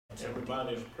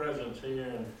everybody's presence here,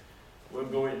 and we'll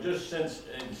go in, just since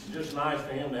it's just nice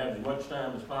for him to have as much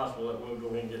time as possible, that we'll go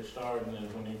ahead and get started, and then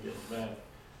when he gets back,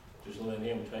 just let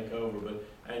him take over. But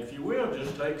if you will,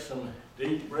 just take some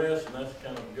deep breaths, and that's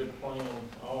kind of a good plan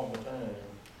all the time.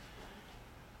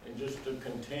 And just to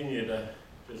continue to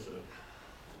just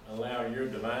allow your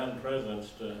divine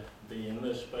presence to be in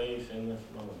this space, in this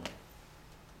moment.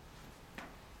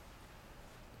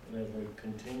 And as we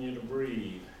continue to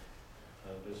breathe,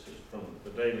 this is from the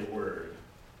Daily Word.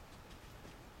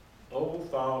 Old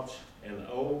thoughts and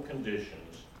old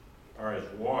conditions are as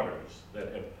waters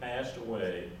that have passed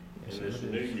away in this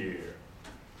new year.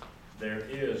 There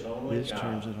is only Liz God.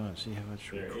 turns it on. See how it's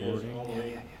There recording? is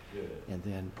only good. And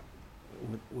then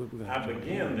we're going I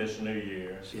begin this new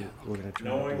year we're going to try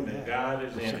knowing to do that God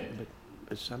is in it.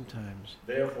 But sometimes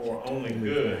Therefore, only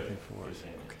move good back and forth. is in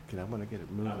it. Okay, I want to get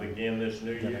it moving. I begin this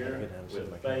new Then I gotta year get down and set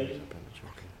with my faith, cameras up, and it's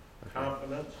okay.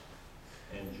 confidence,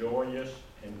 and joyous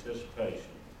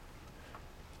anticipation.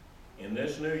 In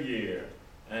this new year,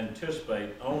 I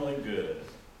anticipate only good.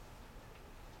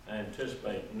 I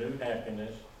anticipate new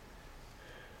happiness,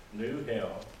 new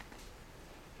health,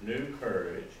 new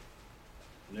courage,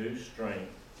 new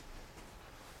strength,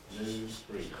 new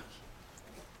freedom.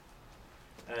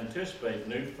 I anticipate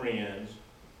new friends,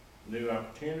 new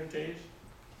opportunities,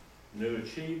 new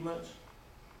achievements,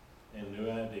 and new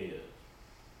ideas.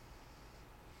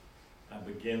 I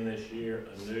begin this year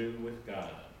anew with God.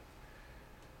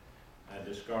 I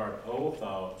discard old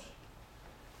thoughts.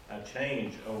 I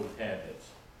change old habits.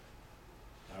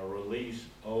 I release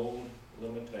old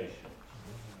limitations.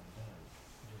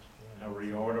 I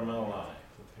reorder my life.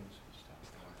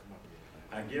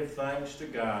 I give thanks to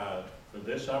God for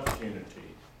this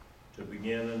opportunity to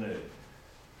begin anew.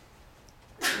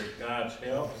 With God's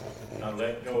help, I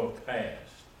let go of past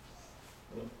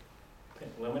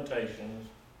limitations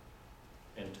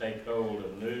and take hold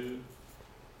of new,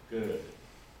 good.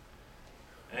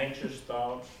 Anxious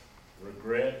thoughts,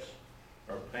 regrets,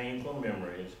 or painful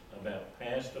memories about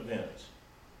past events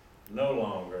no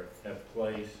longer have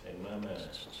place in my mind.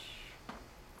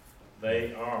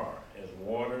 They are as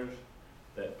waters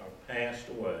that are passed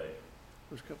away.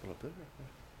 There's a couple up there.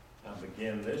 I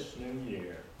begin this new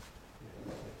year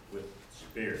with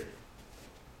spirit.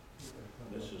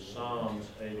 This is Psalms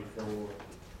 84.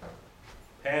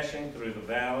 Passing through the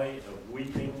valley of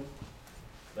weeping,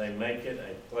 they make it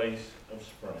a place of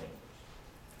springs.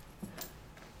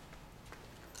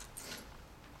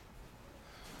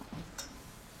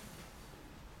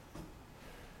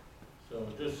 So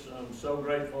I'm so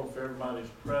grateful for everybody's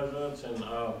presence, and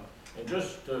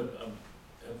just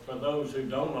for those who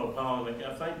don't know Paul, I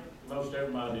think most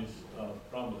everybody's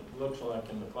probably looks like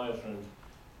in the classrooms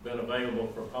been available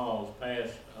for Paul's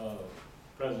past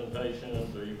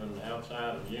presentations or even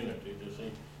outside of Unity.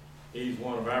 He's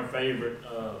one of our favorite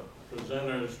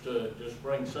presenters to just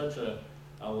bring such a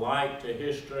light to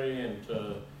history, and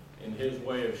his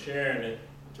way of sharing it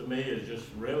to me has just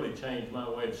really changed my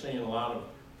way of seeing a lot of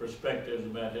perspectives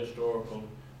about historical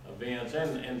events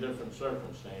and different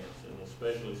circumstances, and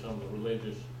especially some of the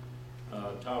religious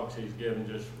talks he's given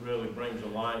just really brings a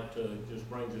light to, just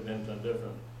brings it into a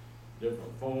different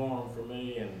form for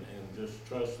me, and just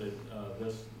trust that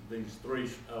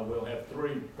we'll have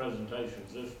 3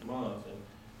 presentations this month, and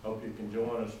hope you can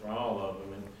join us for all of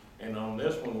them. And on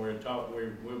this one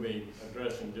we'll be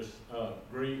addressing just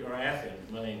Greece or Athens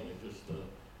mainly, just the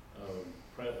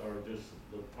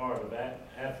part of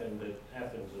Athens that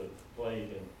Athens have played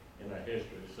in our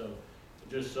history. So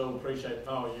just so appreciate,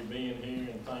 Paul, you being here,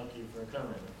 and thank you for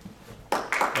coming. All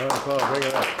right, Paul, bring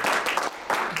it up.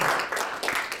 I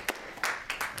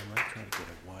might try to get a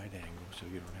wide angle so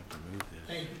you don't have to move this.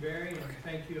 Thank you, Barry, and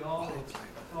thank you all. It's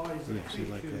always a Yeah, see, treat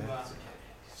like to that.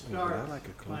 start I like a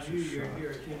my closer new year shot. here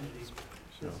at Unity.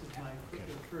 So, This is my okay.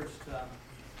 first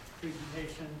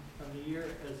presentation of the year,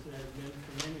 as it has been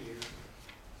for many years.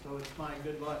 So it's my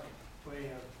good luck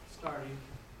way of starting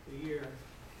the year,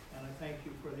 and I thank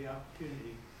you for the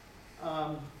opportunity.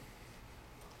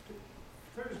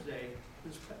 Thursday,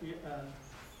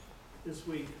 this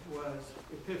week, was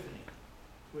Epiphany,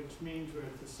 which means we're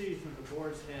at the season of the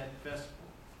Boar's Head Festival.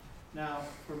 Now,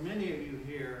 for many of you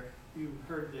here, you've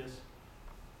heard this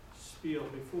spiel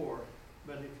before,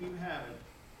 but if you haven't,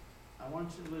 I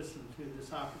want you to listen to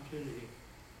this opportunity.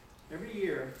 Every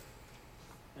year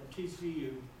at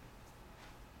TCU,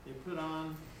 they put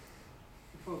on,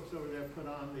 the folks over there put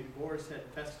on the Boar's Head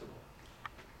Festival.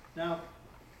 Now,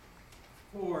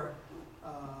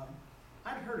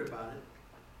 I'd heard about it.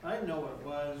 I didn't know what it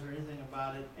was or anything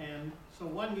about it, and so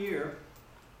one year,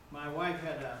 my wife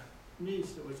had a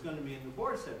niece that was gonna be in the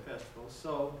Boar's Head Festival,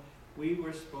 so we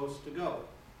were supposed to go.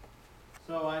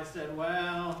 So I said,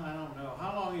 well, I don't know,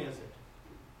 how long is it?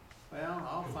 Well,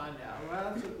 I'll find out.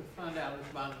 Well, let's find out, it's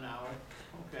about an hour.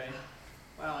 Okay,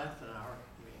 well, that's an hour,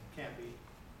 I mean, it can't be,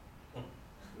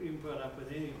 we can put up with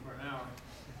anything for an hour.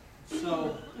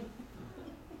 So,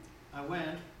 I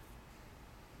went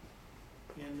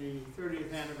in the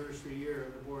 30th anniversary year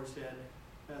of the Boar's Head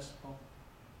Festival,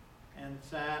 and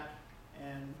sat,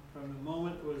 and from the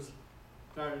moment it was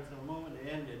started to the moment it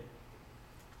ended,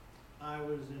 I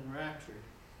was enraptured.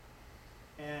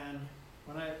 And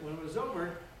when it was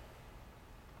over,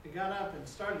 I got up and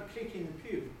started kicking the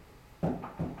pew.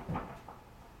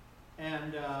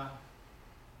 And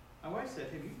my wife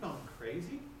said, "Have you gone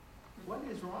crazy? What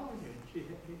is wrong with you?"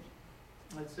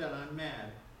 I said, "I'm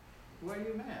mad." "Why are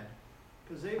you mad?"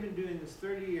 "Because they've been doing this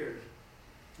 30 years,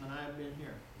 and I've been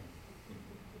here."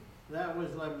 That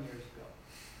was 11 years ago.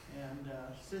 And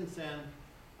since then,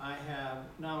 I have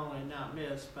not only not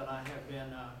missed, but I have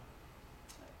been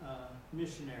a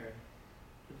missionary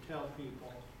to tell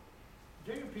people,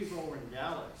 particularly people over in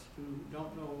Dallas who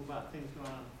don't know about things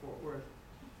going on in Fort Worth,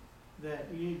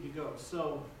 that you need to go.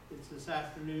 So it's this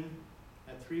afternoon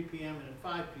at 3 p.m. and at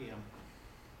 5 p.m.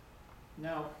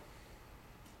 Now,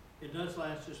 it does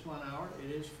last just 1 hour.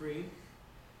 It is free.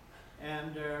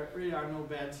 And there really are no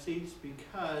bad seats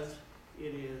because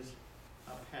it is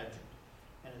a pageant.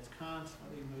 And it's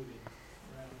constantly moving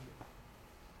around you.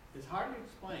 It's hard to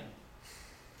explain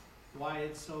why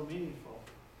it's so meaningful.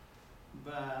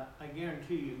 But I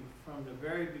guarantee you, from the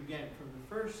very beginning, from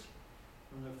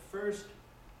the first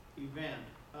event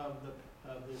of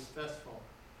this festival,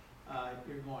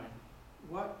 you're going,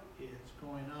 what is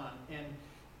going on? And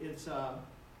it's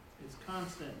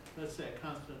constant, let's say, a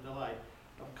constant delight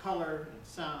of color and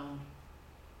sound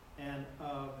and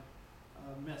of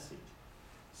message.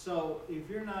 So if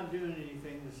you're not doing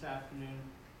anything this afternoon,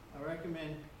 I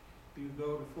recommend you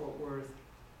go to Fort Worth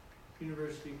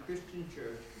University Christian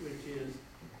Church, which is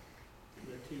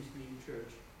the TCU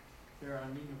church there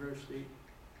on University.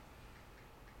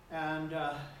 And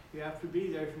you have to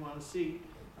be there if you want a seat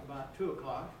about 2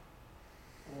 o'clock.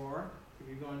 Or if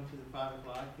you're going to the 5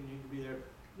 o'clock, you need to be there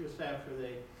just after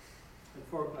at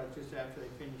 4 o'clock, just after they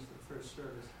finish the first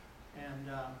service.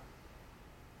 And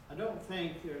I don't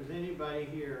think there's anybody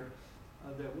here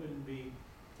that wouldn't be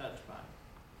touched by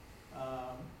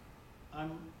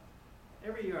it.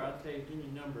 Every year I'll take any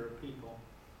number of people,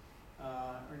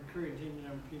 or encourage any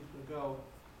number of people to go,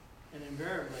 and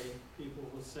invariably people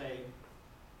will say,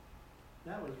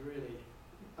 that was really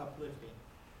uplifting.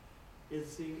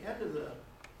 It's the end of the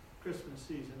Christmas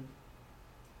season.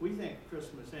 We think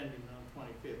Christmas ending on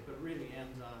the 25th, but really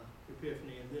ends on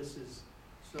Epiphany, and this is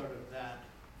sort of that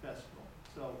festival.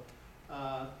 So,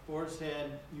 Boar's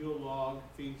Head, Yule Log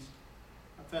Feast,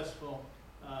 a festival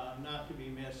not to be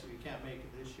missed. If you can't make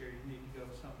it this year, you need to go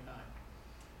sometime.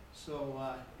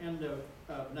 So, end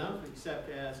of not except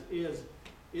as is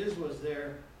was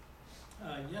there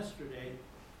yesterday,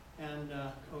 and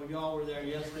y'all were there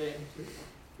yesterday.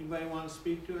 Anybody want to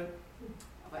speak to it?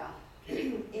 Well,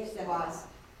 it was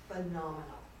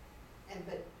phenomenal.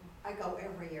 But I go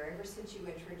every year, ever since you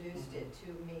introduced it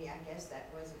to me. I guess that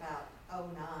was about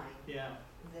 2009. Yeah.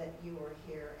 That you were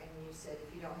here, and you said,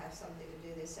 if you don't have something to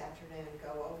do this afternoon,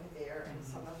 go over there, and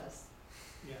some of us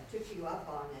took you up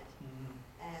on it.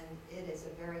 And it is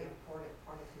a very important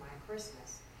part of my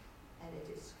Christmas, and it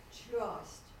is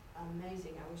just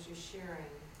amazing. I was just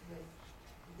sharing with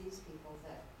these people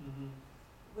that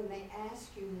when they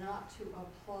ask you not to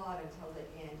applaud until the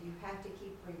end, you have to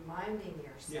keep reminding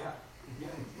yourself.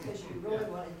 Because you really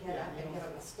want to get up and give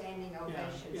them a standing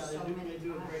ovation so many times. They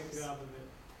do a great job of it.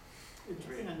 It's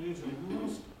very unusual.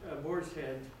 Most Boar's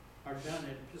Heads are done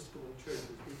at Episcopal churches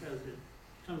because it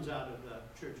comes out of the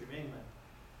Church of England.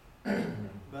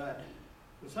 But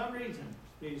for some reason,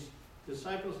 these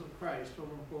disciples of Christ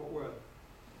over in Fort Worth,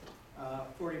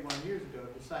 41 years ago,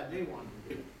 decided they wanted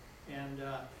to do it. And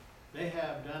they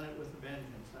have done it with a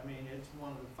vengeance. I mean, it's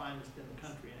one of the finest in the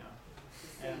country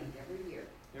now. And every year.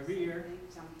 Every year.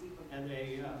 Some people. And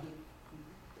they,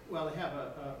 well, they have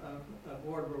a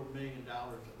board of over $1 million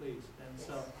at least. And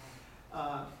so,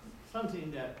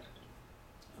 something that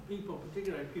people,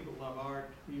 particularly people who love art,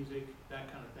 music,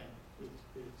 that kind of thing,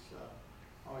 it's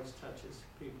always touches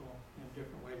people in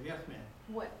different ways. Yes, ma'am?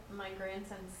 What, my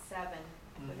grandson's 7,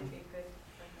 would it be good?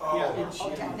 Okay,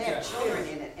 they have children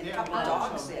in it and a couple of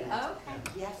dogs in it. Okay.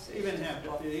 Yes. They even have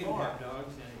dogs in it,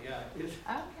 yeah. It's,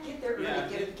 Okay. They're Yeah,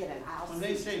 gonna get an house. when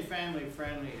they say family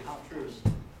friendly, it's true.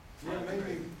 Yeah,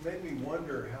 it made me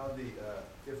wonder how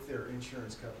if their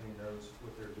insurance company knows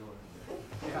what they're doing.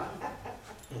 Yeah,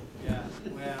 yeah,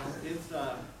 well, it's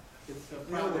You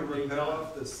know, they probably rappel not.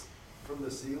 off this, from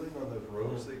the ceiling on the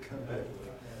ropes, they come back.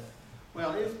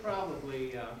 Well, it's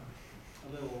probably a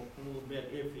little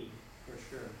bit iffy, for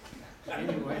sure.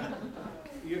 Anyway,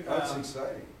 That's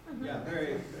exciting. yeah,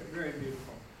 very, very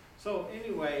beautiful. So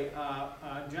anyway,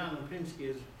 John Lipinski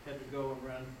has had to go and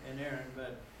run an errand,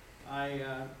 but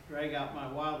I drag out my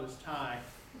wildest tie,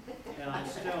 and I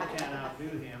still can't outdo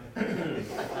him.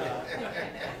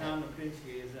 John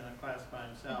Lipinski is in a class by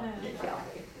himself.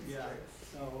 Yeah,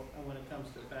 so when it comes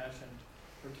to fashion,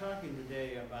 we're talking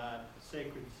today about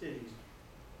sacred cities.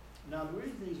 Now, the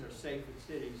reason these are sacred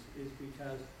cities is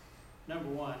because, number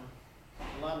one,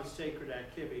 a lot of sacred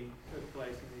activity took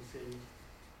place in these cities.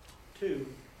 Two,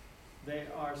 they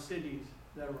are cities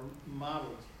that were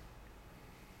models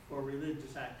for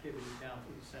religious activity down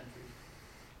through the centuries.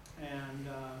 And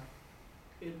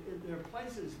there are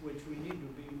places which we need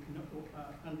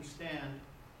to understand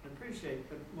and appreciate,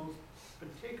 but most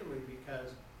particularly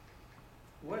because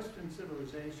Western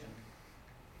civilization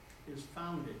is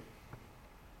founded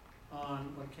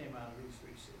on what came out of these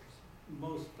three cities,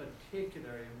 most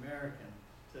particularly American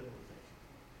civilization.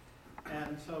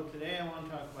 And so today I want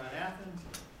to talk about Athens,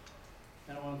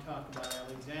 and I want to talk about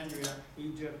Alexandria,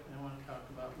 Egypt, and I want to talk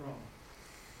about Rome.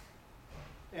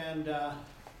 And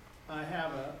I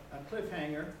have a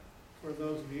cliffhanger for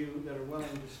those of you that are willing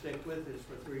to stick with us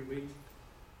for 3 weeks.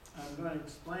 I'm going to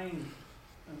explain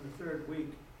in the third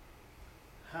week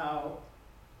how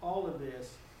all of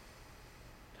this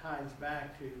ties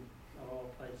back to, of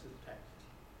all places, Texas.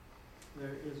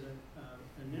 There is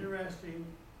an interesting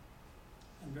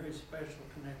and very special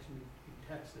connection between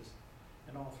Texas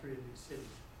and all three of these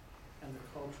cities and the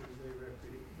cultures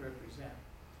they represent.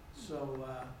 So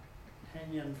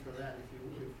hang in for that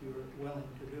if you're willing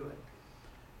to do it.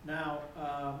 Now,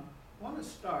 I want to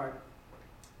start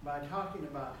by talking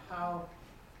about how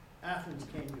Athens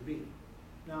came to be.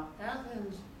 Now,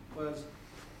 Athens was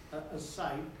a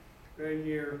site very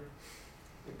near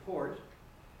the port,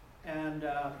 and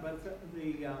but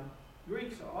the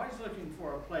Greeks are always looking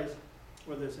for a place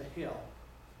where there's a hill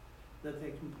that they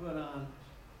can put on,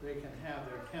 they can have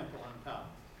their temple on top.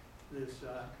 This,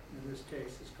 in this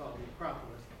case, is called the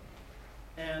Acropolis.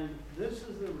 And this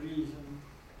is the reason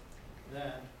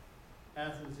that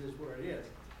Athens is where it is.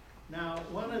 Now,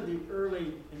 one of the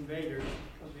early invaders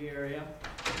of the area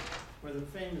were the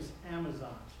famous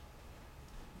Amazons.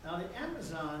 Now, the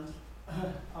Amazons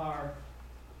are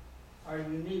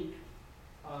unique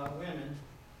women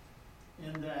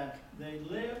in that they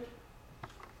lived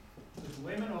as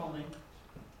women only,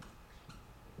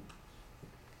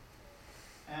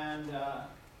 and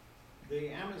the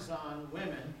Amazon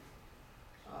women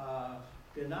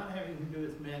did not have anything to do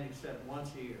with men except once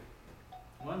a year.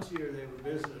 Once a year they would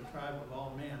visit a tribe of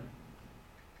all men,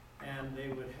 and they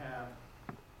would have,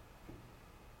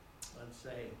 let's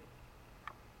say,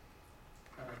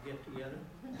 get together,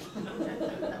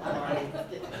 party,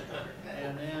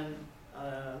 and then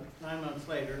 9 months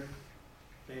later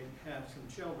they'd have some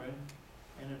children,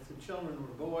 and if the children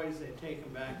were boys, they'd take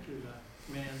them back to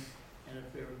the men, and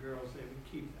if they were girls, they would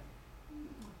keep them.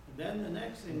 And then the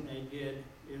next thing they did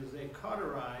is they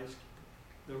cauterized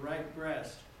the right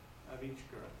breast of each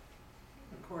girl.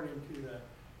 According to the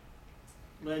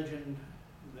legend,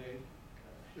 the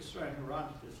historian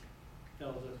Herodotus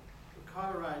tells us to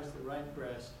cauterize the right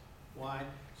breast. Why?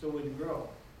 So it wouldn't grow.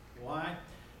 Why?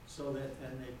 So that,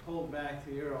 and they pulled back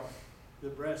the arrow, the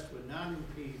breast would not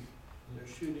impede their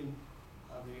shooting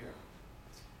of the arrow.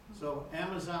 So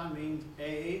Amazon means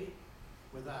a,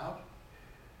 without,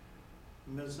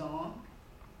 Maison,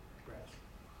 breast.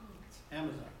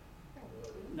 Amazon.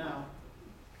 Now,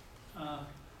 I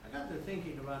got to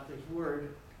thinking about this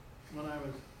word when I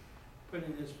was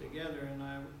putting this together, and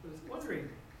I was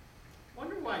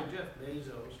wonder why Jeff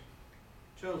Bezos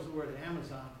chose the word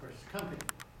Amazon for his company.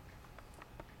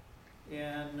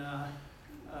 And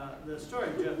the story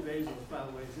of Jeff Bezos, by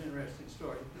the way, is an interesting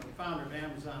story. The founder of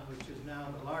Amazon, which is now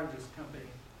the largest company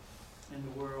in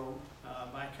the world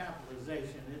by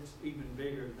capitalization. It's even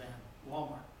bigger than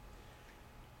Walmart.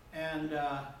 And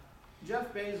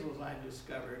Jeff Bezos, I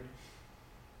discovered,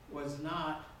 was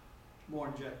not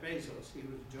born Jeff Bezos. He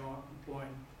was born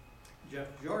Jeff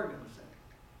Jorgensen.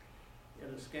 He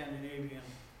had a Scandinavian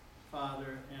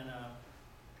father and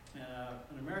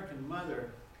an American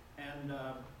mother, and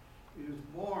he was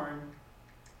born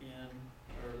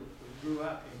grew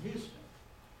up in Houston.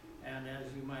 And as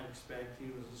you might expect, he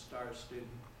was a star student.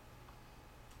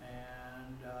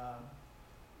 And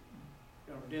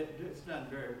it's not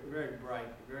very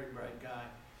bright guy.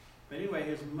 But anyway,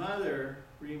 his mother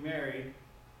remarried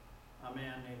a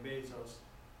man named Bezos.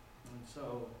 And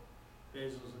so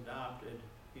Bezos adopted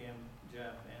him,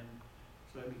 Jeff, and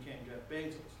so he became Jeff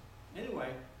Bezos. Anyway,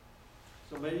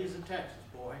 so but he's a Texas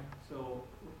boy, so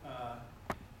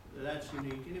that's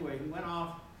unique. Anyway, he went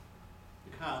off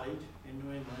to college in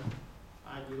New England,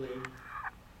 Ivy League,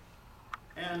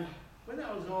 and when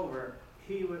that was over,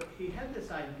 he had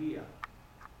this idea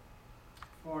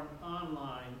for an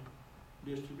online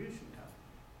distribution company.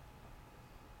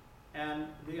 And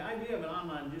the idea of an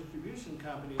online distribution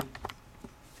company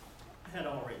had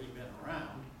already been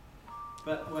around,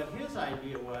 but what his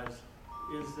idea was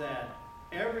is that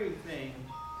everything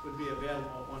would be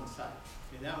available at one site.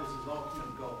 And that was his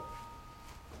ultimate goal.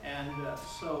 And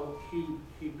so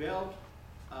he built,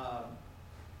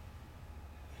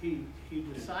 he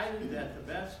decided that the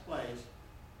best place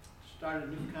to start a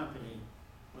new company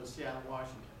was Seattle,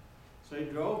 Washington. So he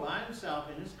drove by himself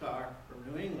in his car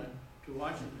from New England to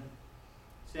Washington,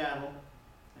 Seattle,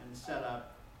 and set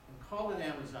up and called it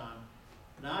Amazon,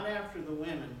 not after the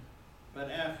women, but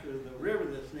after the river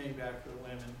that's named after the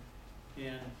women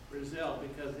in Brazil,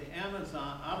 because the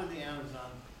Amazon, out of the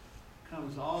Amazon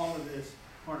comes all of this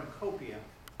cornucopia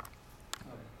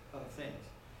of things.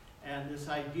 And this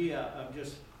idea of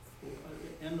just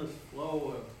endless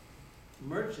flow of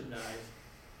merchandise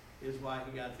is why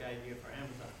he got the idea for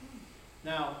Amazon.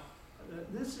 Now,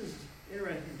 this is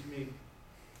interesting to me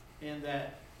in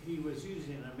that he was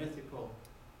using a mythical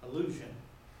allusion,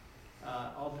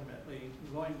 ultimately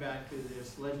going back to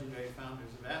this legendary founders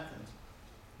of Athens.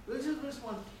 This is just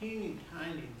one teeny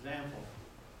tiny example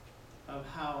of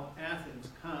how Athens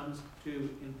comes to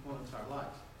influence our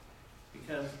lives,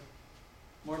 because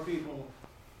more people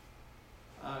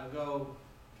go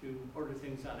to order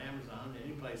things on Amazon than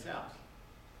any place else,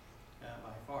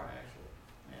 by far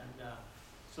actually. And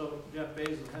so Jeff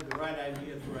Bezos had the right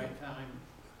idea at the right time,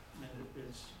 and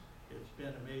it's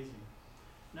been amazing.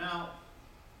 Now,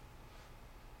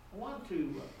 I want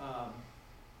to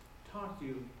talk to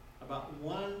you about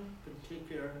one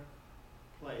particular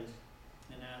place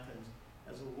in Athens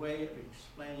as a way of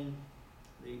explaining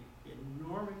the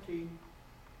enormity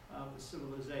of the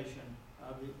civilization,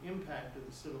 of the impact of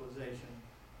the civilization,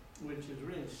 which is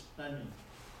really stunning.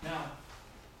 Now,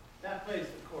 that place,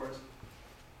 of course,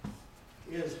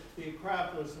 is the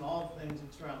Acropolis and all the things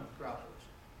that surround the Acropolis.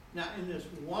 Now, in this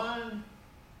one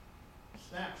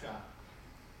snapshot,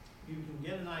 you can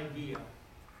get an idea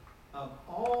of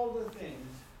all the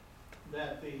things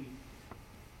that the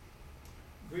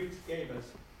Greeks gave us,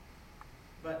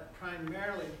 but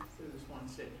primarily through this one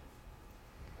city.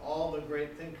 All the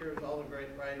great thinkers, all the great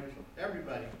writers,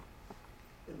 everybody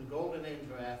in the golden age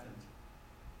of Athens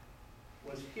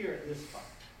was here in this spot.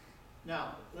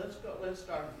 Now, let's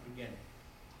start at the beginning.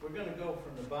 We're going to go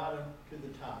from the bottom to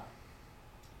the top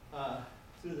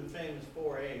through the famous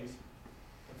 4 A's.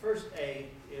 The first A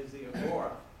is the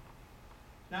agora.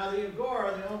 Now, the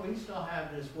agora, we still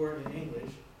have this word in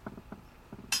English.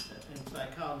 In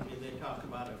psychology, they talk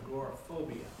about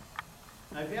agoraphobia.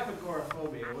 Now, if you have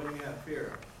agoraphobia, what do you have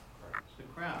fear of? It's the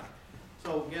crowd.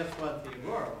 So, guess what the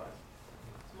agora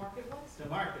was? Marketplace? The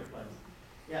marketplace.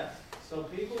 Yes. So,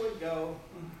 people would go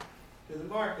to the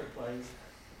marketplace,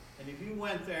 and if you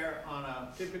went there on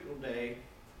a typical day,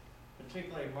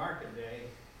 particularly market day,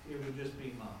 it would just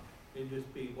be mobbed. It'd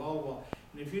just be wall.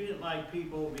 And if you didn't like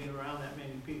people being around that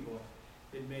many people,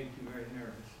 it made you very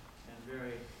nervous and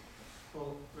very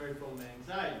full of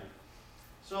anxiety.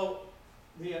 So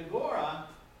the agora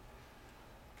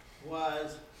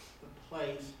was the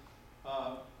place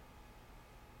of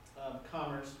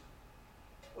commerce.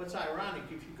 What's ironic,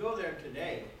 if you go there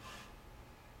today,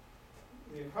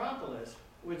 the Acropolis,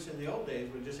 which in the old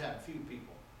days would just have a few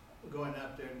people going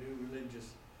up there to do religious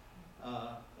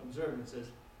observances,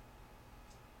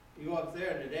 you go up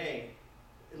there today,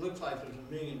 it looks like there's 1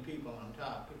 million people on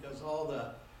top, because all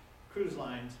the cruise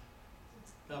lines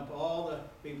dump all the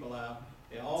people out.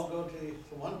 They all go to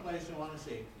one place they want to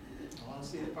see. They want to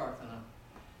see the Parthenon.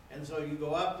 And so you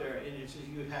go up there, and it's just,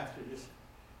 you have to just,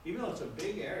 even though it's a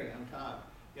big area on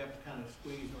top, you have to kind of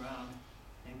squeeze around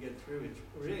and get through. It's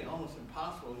really almost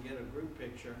impossible to get a group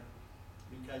picture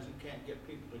because you can't get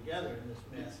people together in this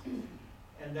mess.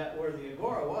 And that where the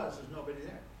agora was, there's nobody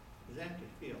there. It's empty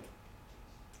field.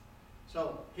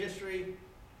 So history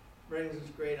brings us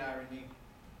great irony.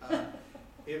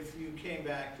 If you came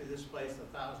back to this place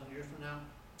 1,000 years from now,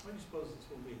 what do you suppose this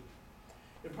will be?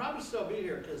 It'll probably still be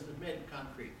here because it's made of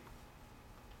concrete.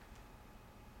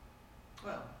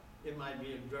 Well, it might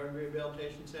be a drug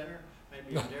rehabilitation center,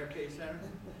 maybe a staircase center.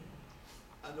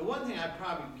 The one thing I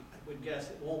probably would guess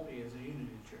it won't be is a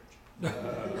Unity Church.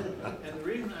 And the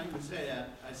reason I say that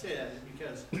is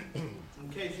because, in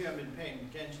case you haven't been paying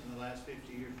attention the last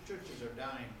 50 years, churches are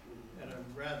dying at a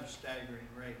rather staggering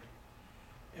rate.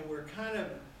 And we're kind of,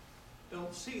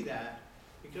 don't see that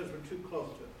because we're too close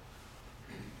to it.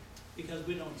 Because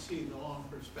we don't see the long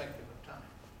perspective of time.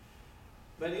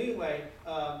 But anyway,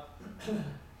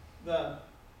 the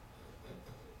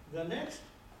next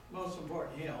most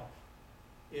important hill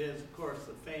is, of course,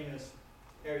 the famous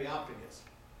Areopagus.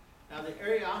 Now the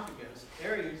Areopagus,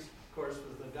 Ares, of course,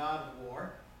 was the god of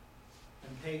war,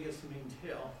 and Pagus means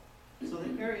hill. So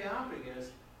the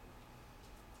Areopagus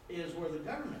is where the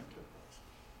government took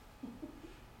place.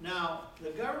 Now,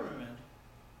 the government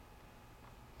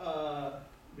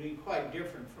being quite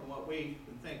different from what we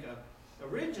would think of.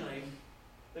 Originally,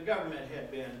 the government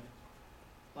had been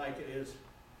like it is,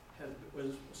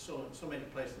 was so many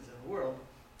places in the world,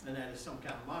 and that is some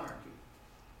kind of monarchy.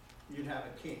 You'd have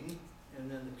a king, and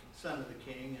then the son of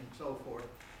the king, and so forth.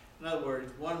 In other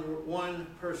words, one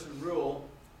person rule,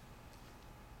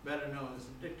 better known as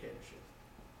a dictatorship.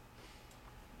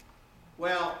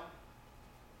 Well,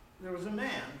 there was a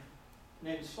man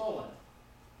named Solon.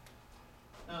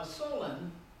 Now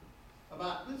Solon,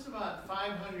 this is about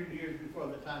 500 years before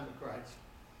the time of Christ.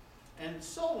 And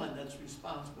Solon is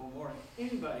responsible more than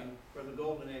anybody for the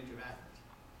golden age of Athens.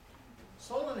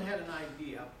 Solon had an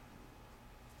idea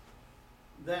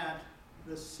that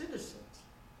the citizens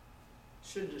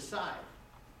should decide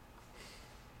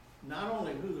not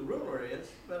only who the ruler is,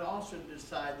 but also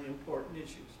decide the important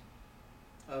issues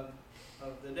of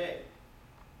the day,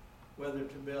 whether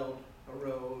to build a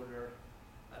road or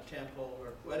a temple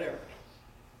or whatever.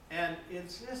 And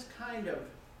it's this kind of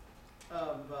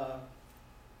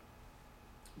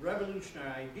revolutionary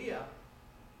idea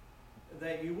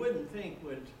that you wouldn't think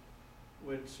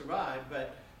would survive,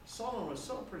 but Solon was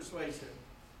so persuasive,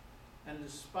 and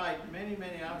despite many,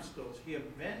 many obstacles, he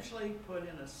eventually put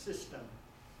in a system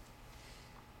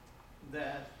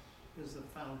that is the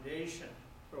foundation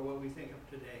for what we think of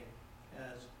today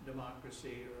as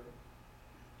democracy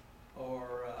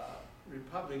or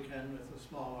Republican with a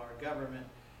small r government,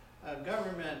 a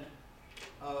government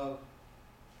of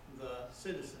the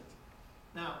citizens.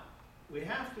 Now, we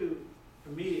have to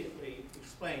immediately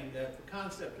explain that the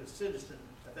concept of citizen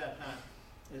at that time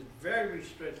is very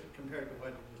restricted compared to what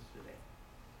it is today.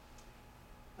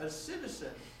 A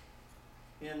citizen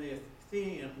in the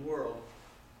Athenian world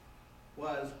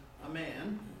was a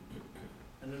man,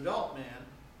 an adult man,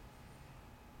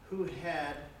 who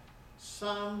had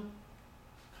some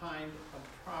kind of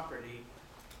property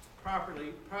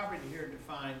here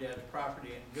defined as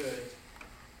property and goods,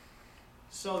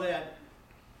 so that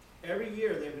every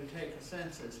year they would take a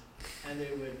census and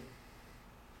they would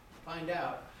find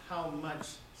out how much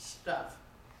stuff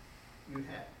you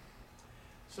had.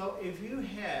 So if you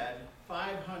had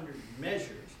 500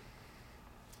 measures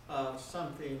of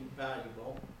something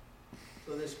valuable,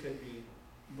 so this could be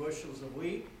bushels of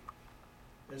wheat,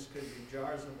 this could be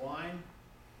jars of wine,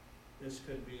 this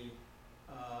could be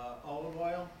olive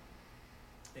oil,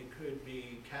 it could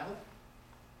be cattle,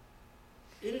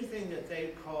 anything that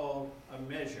they called a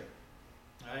measure,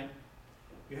 right?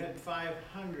 You had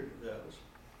 500 of those,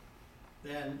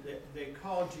 then they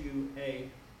called you this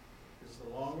is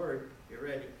a long word, get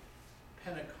ready,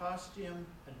 Pentecostium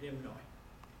adimnoi,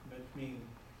 which means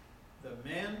the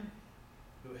men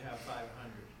who have 500.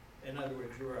 In other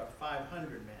words, you were a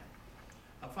 500 man.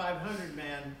 A 500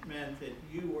 man meant that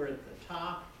you were at the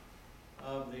top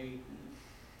of the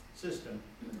system,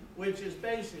 which is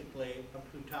basically a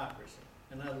plutocracy.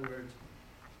 In other words,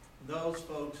 those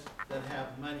folks that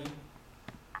have money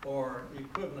or the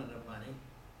equivalent of money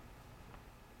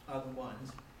are the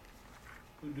ones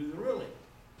who do the ruling.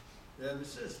 They're the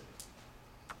citizens.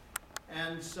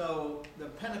 And so the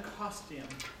Pentecostium,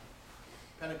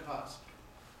 Pentecost,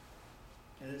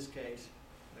 in this case,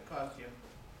 Pentecostium,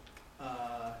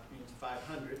 means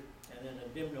 500, and then a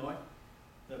dimnoi,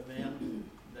 the men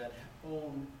that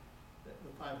owned the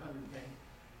 500 men,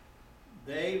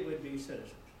 they would be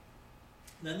citizens.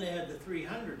 Then they had the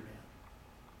 300 men.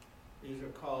 These are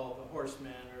called the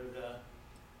horsemen, or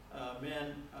the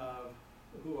men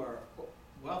who are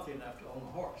wealthy enough to own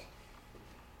a horse.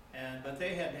 But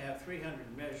they had to have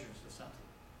 300 measures of something.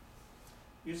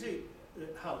 You see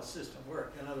how the system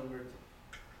worked. In other words,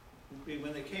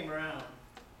 when they came around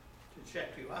to check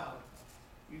you out,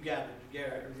 you gathered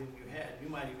together everything you had. You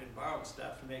might even borrow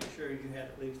stuff to make sure you had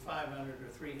at least 500 or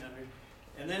 300.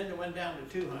 And then it went down to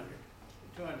 200.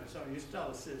 So you're still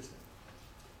a citizen.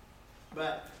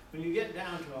 But when you get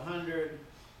down to 100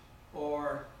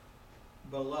 or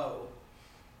below,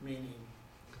 meaning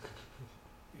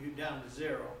you down to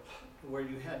zero, to where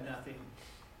you had nothing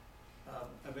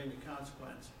of any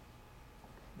consequence,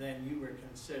 then you were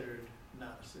considered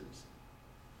not a citizen.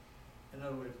 In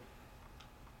other words,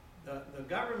 the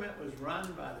government was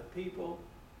run by the people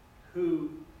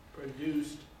who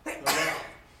produced the wealth,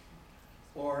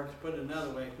 or to put it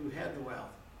another way, who had the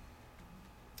wealth,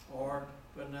 or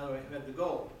to put it another way, who had the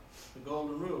gold, the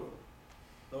golden rule.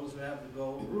 Those who have the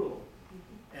gold rule.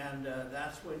 And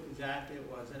that's what exactly it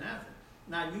was in Athens.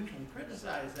 Now you can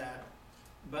criticize that,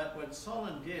 but what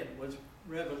Solon did was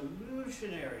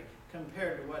revolutionary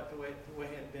compared to what the way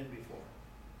it had been before.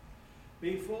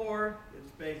 Before,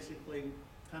 it's basically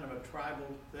kind of a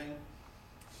tribal thing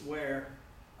where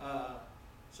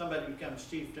somebody becomes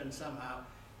chieftain somehow,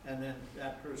 and then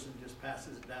that person just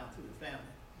passes it down through the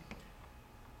family.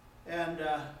 And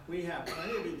we have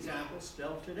plenty of examples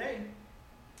still today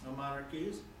of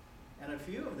monarchies, and a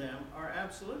few of them are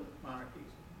absolute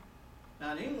monarchies.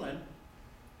 Now in England,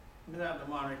 we have the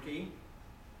monarchy,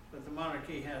 but the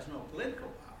monarchy has no political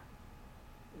power.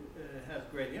 It has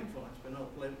great influence, but no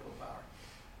political power.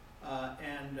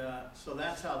 So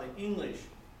that's how the English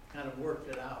kind of worked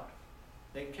it out.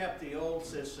 They kept the old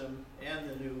system and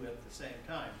the new at the same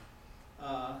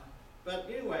time. But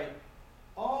anyway,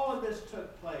 all of this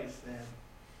took place then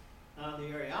on the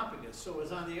Areopagus. So it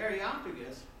was on the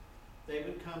Areopagus they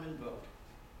would come and vote.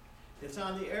 It's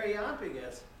on the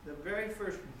Areopagus, the very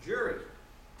first jury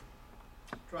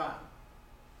trial,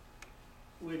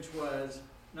 which was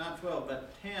not 12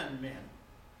 but 10 men,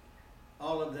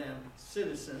 all of them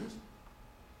citizens,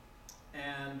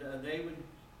 and they would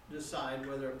decide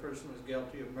whether a person was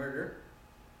guilty of murder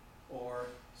or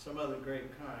some other grave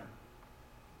crime.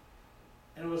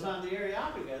 And it was on the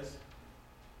Areopagus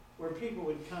where people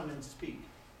would come and speak.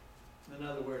 In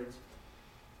other words,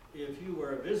 if you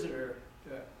were a visitor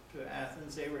to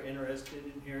Athens, they were interested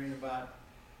in hearing about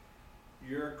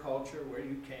your culture, where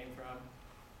you came from.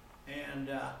 And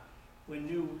when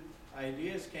new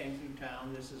ideas came through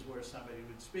town, this is where somebody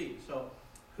would speak. So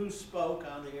who spoke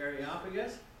on the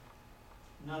Areopagus?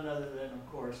 None other than,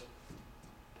 of course,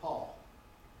 Paul,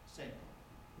 St.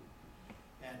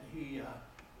 Paul. And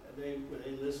they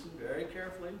listened very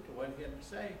carefully to what he had to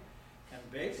say.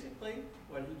 And basically,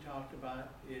 what he talked about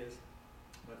is,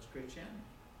 what's Christianity?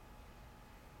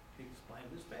 He explained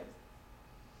his faith.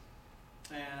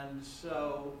 And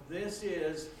so this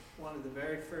is one of the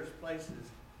very first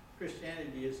places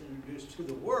Christianity is introduced to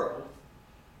the world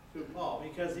through Paul,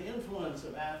 because the influence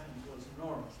of Athens was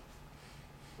enormous.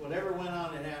 Whatever went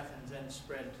on in Athens then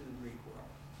spread to the Greek world.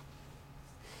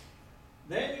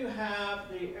 Then you have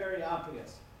the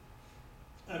Areopagus.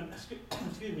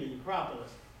 Excuse me, the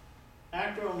Acropolis.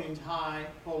 Acro means high,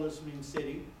 polis means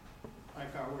city,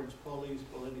 like our words polis,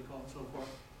 political, and so forth.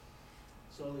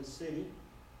 So the city,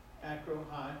 Acro,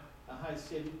 high, a high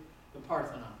city, the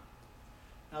Parthenon.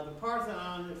 Now the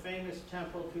Parthenon, the famous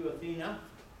temple to Athena.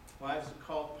 Why is it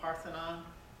called Parthenon?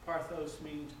 Parthos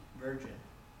means virgin.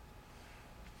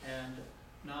 And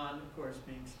non, of course,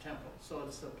 means temple. So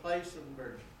it's the place of the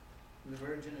virgin. And the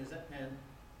virgin is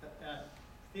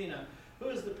Athena, who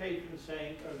is the patron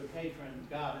saint, or the patron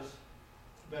goddess,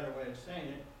 a better way of saying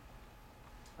it,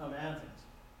 of Athens.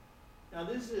 Now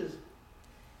this is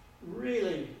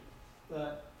really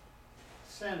the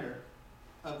center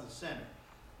of the center.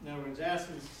 In other words,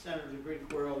 Athens is the center of the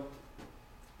Greek world,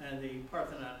 and the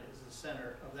Parthenon is the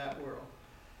center of that world.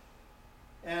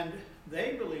 And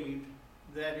they believed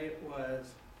that it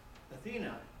was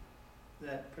Athena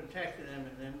that protected them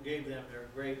and then gave them their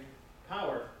great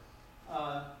power.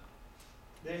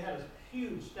 They had a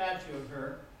huge statue of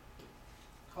her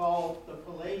called the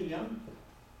Palladium.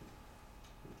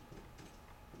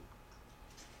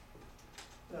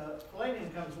 The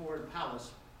Palladium comes from the word palace.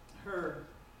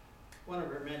 One of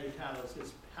her many titles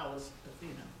is Pallas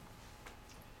Athena.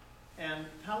 And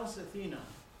Pallas Athena,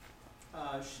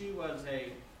 she was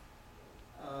a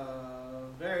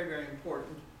very, very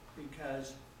important,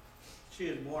 because she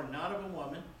is born not of a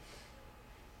woman.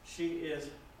 She is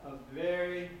a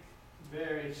very,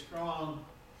 very strong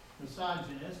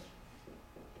misogynist.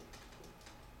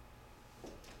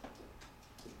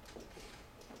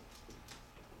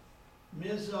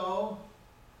 Miso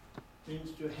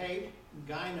means to hate.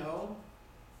 Gyno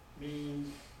means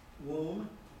womb.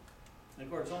 And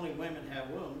of course, only women have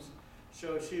wombs.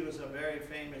 So she was a very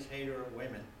famous hater of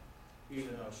women,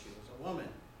 even though she was a woman,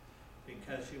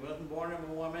 because she wasn't born of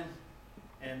a woman,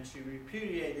 and she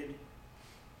repudiated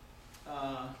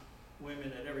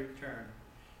women at every turn.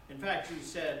 In fact, she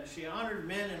said she honored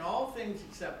men in all things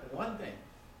except one thing.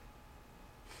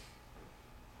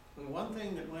 The one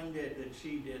thing that one did that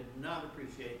she did not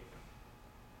appreciate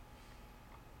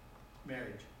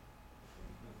marriage.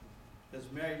 Because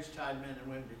marriage tied men and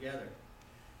women together.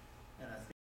 And I